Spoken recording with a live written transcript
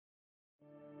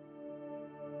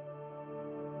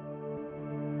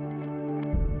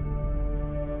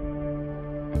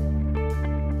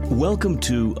Welcome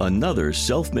to another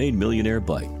Self-Made Millionaire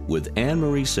Bite with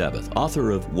Anne-Marie Sabath, author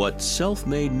of What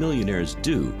Self-Made Millionaires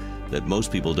Do That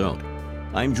Most People Don't.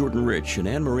 I'm Jordan Rich, and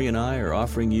Anne-Marie and I are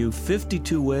offering you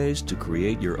 52 ways to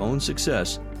create your own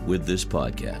success with this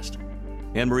podcast.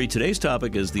 Anne-Marie, today's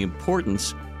topic is the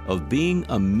importance of being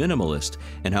a minimalist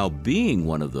and how being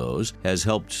one of those has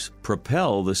helped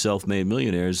propel the self-made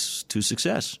millionaires to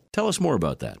success. Tell us more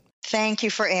about that. Thank you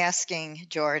for asking,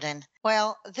 Jordan.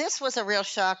 Well, this was a real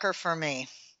shocker for me.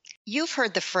 You've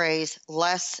heard the phrase,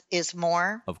 less is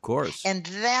more. Of course. And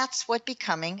that's what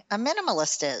becoming a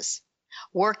minimalist is.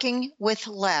 Working with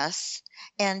less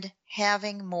and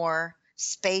having more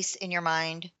space in your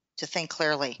mind to think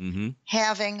clearly. Mm-hmm.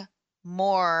 Having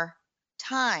more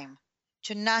time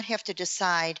to not have to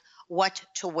decide what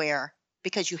to wear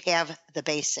because you have the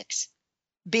basics.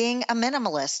 Being a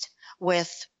minimalist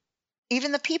with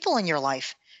even the people in your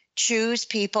life. Choose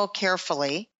people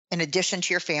carefully in addition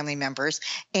to your family members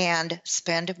and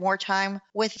spend more time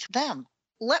with them.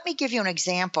 Let me give you an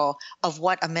example of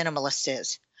what a minimalist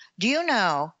is. Do you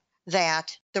know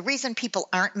that the reason people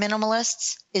aren't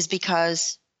minimalists is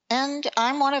because, and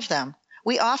I'm one of them,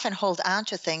 we often hold on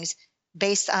to things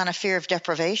based on a fear of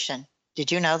deprivation.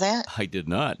 Did you know that? I did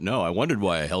not. No, I wondered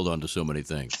why I held on to so many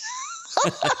things.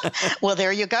 Well,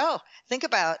 there you go. Think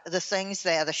about the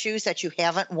shoes that you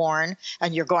haven't worn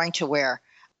and you're going to wear,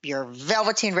 your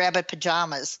Velveteen Rabbit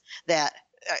pajamas that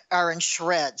are in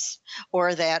shreds,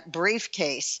 or that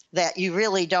briefcase that you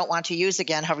really don't want to use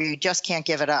again, however, you just can't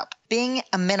give it up. Being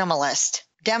a minimalist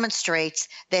demonstrates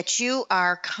that you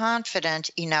are confident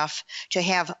enough to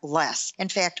have less. In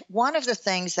fact, one of the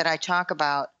things that I talk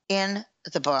about in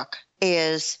the book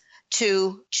is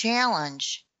to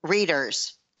challenge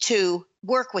readers to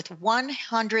work with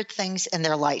 100 things in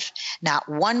their life, not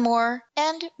one more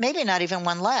and maybe not even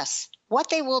one less.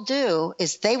 What they will do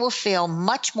is they will feel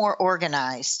much more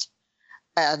organized.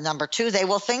 Number two, they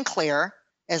will think clear.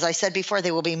 As I said before,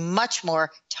 they will be much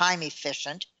more time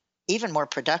efficient, even more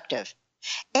productive.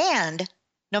 And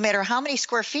no matter how many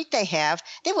square feet they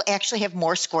will actually have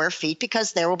more square feet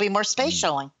because there will be more space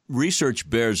showing. Research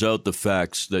bears out the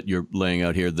facts that you're laying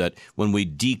out here, that when we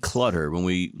declutter, when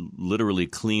we literally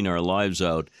clean our lives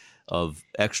out of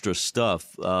extra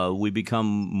stuff, we become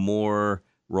more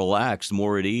relaxed,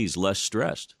 more at ease, less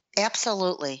stressed.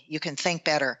 Absolutely. You can think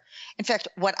better. In fact,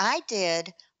 what I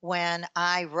did when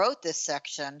I wrote this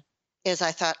section is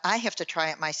I thought, I have to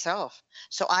try it myself.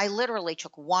 So I literally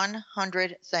took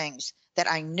 100 things that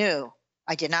I knew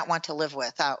I did not want to live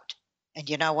without. And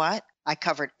you know what? I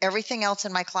covered everything else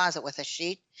in my closet with a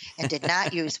sheet and did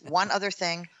not use one other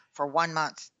thing for 1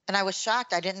 month. And I was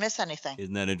shocked. I didn't miss anything.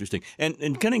 Isn't that interesting?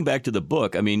 And getting back to the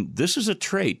book, I mean, this is a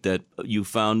trait that you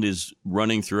found is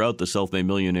running throughout the Self-Made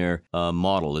Millionaire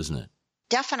model, isn't it?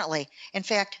 Definitely. In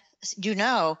fact, you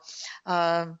know,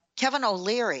 Kevin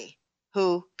O'Leary,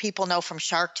 who people know from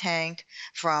Shark Tank,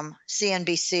 from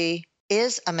CNBC,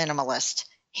 is a minimalist.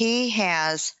 He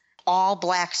has all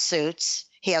black suits.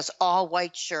 He has all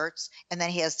white shirts, and then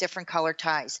he has different colored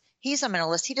ties. He's a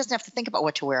minimalist. He doesn't have to think about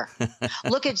what to wear.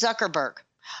 Look at Zuckerberg.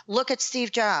 Look at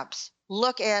Steve Jobs.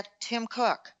 Look at Tim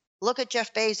Cook. Look at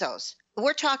Jeff Bezos.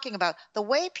 We're talking about the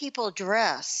way people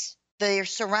dress. Their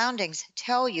surroundings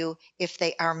tell you if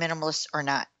they are minimalists or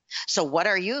not. So what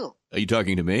are you? Are you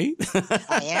talking to me?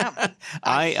 I am.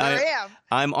 I sure am.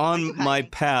 I'm on my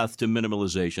path to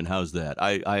minimalization. How's that?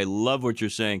 I love what you're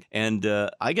saying. And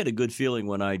I get a good feeling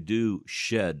when I do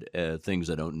shed things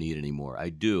I don't need anymore. I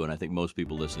do. And I think most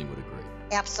people listening would agree.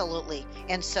 Absolutely.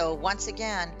 And so once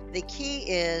again, the key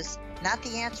is not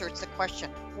the answer. It's the question.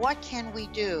 What can we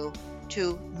do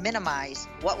to minimize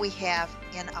what we have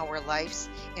in our lives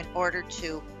in order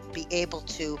to be able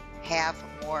to have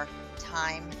more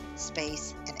time,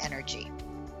 space, and energy?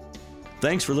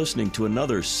 Thanks for listening to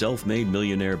another Self-Made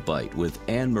Millionaire Bite with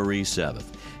Anne-Marie Sabath.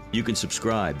 You can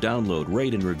subscribe, download,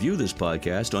 rate, and review this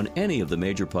podcast on any of the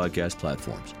major podcast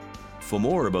platforms. For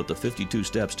more about the 52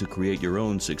 steps to create your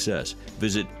own success,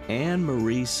 visit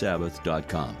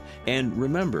AnneMarieSabath.com. And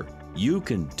remember, you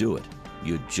can do it.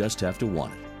 You just have to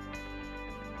want it.